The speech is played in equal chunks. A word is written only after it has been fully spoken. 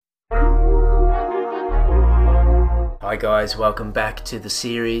Hi guys, welcome back to the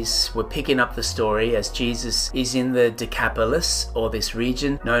series. We're picking up the story as Jesus is in the Decapolis, or this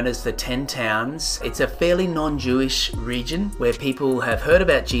region known as the 10 Towns. It's a fairly non-Jewish region where people have heard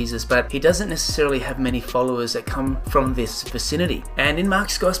about Jesus, but he doesn't necessarily have many followers that come from this vicinity. And in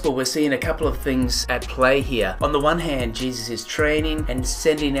Mark's Gospel, we're seeing a couple of things at play here. On the one hand, Jesus is training and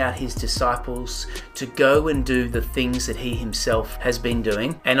sending out his disciples to go and do the things that he himself has been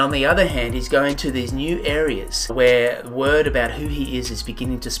doing. And on the other hand, he's going to these new areas where word about who he is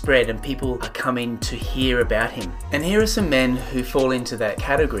beginning to spread and people are coming to hear about him. And here are some men who fall into that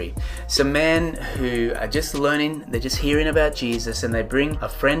category. Some men who are just learning, they're just hearing about Jesus, and they bring a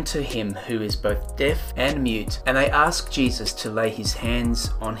friend to him who is both deaf and mute, and they ask Jesus to lay his hands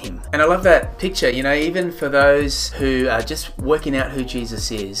on him. And I love that picture, you know, even for those who are just working out who Jesus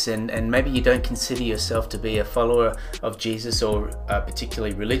is, and maybe you don't consider yourself to be a follower of Jesus or a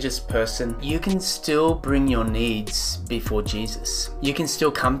particularly religious person, you can still bring your needs before Jesus. You can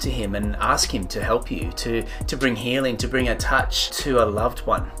still come to him and ask him to help you, to bring healing, to bring a touch to a loved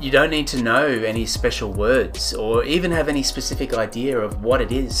one. You don't need to know any special words or even have any specific idea of what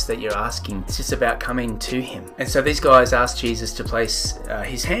it is that you're asking. It's just about coming to him. And so these guys asked Jesus to place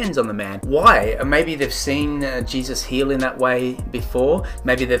his hands on the man. Why? Maybe they've seen Jesus heal in that way before.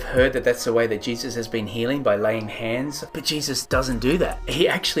 Maybe they've heard that that's the way that Jesus has been healing, by laying hands. But Jesus doesn't do that. He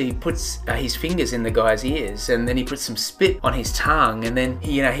actually puts his fingers in the guy's ears, and then he puts some spit on his tongue, and then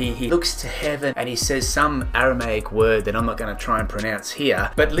he looks to heaven and he says some Aramaic word that I'm not going to try and pronounce here,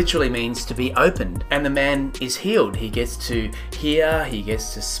 but literally means to be opened, and the man is healed. He gets to hear, he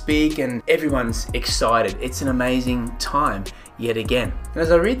gets to speak, and everyone's excited. It's an amazing time yet again. And as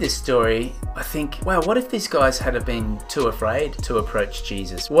I read this story, I think, wow, what if these guys had been too afraid to approach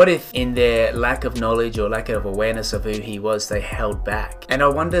Jesus? What if in their lack of knowledge or lack of awareness of who he was, they held back? And I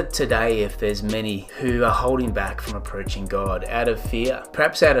wonder today if there's many who are holding back from approaching God out of fear.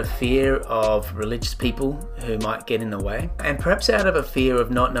 Perhaps out of fear of religious people who might get in the way, and perhaps out of a fear of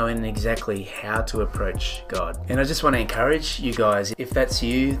not knowing exactly how to approach God. And I just want to encourage you guys, if that's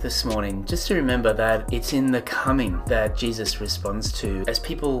you this morning, just to remember that it's in the coming that Jesus responds to, as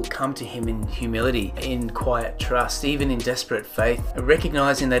people come to him in humility, in quiet trust, even in desperate faith,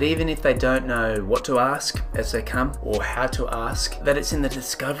 recognizing that even if they don't know what to ask as they come or how to ask, that it's in the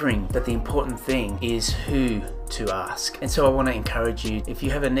discovering that the important thing is who to ask. And so I want to encourage you, if you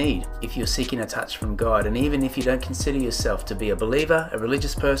have a need, if you're seeking a touch from God, and even if you don't consider yourself to be a believer, a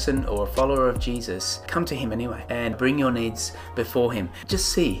religious person, or a follower of Jesus, come to him anyway and bring your needs before him. Just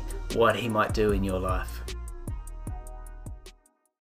see what he might do in your life.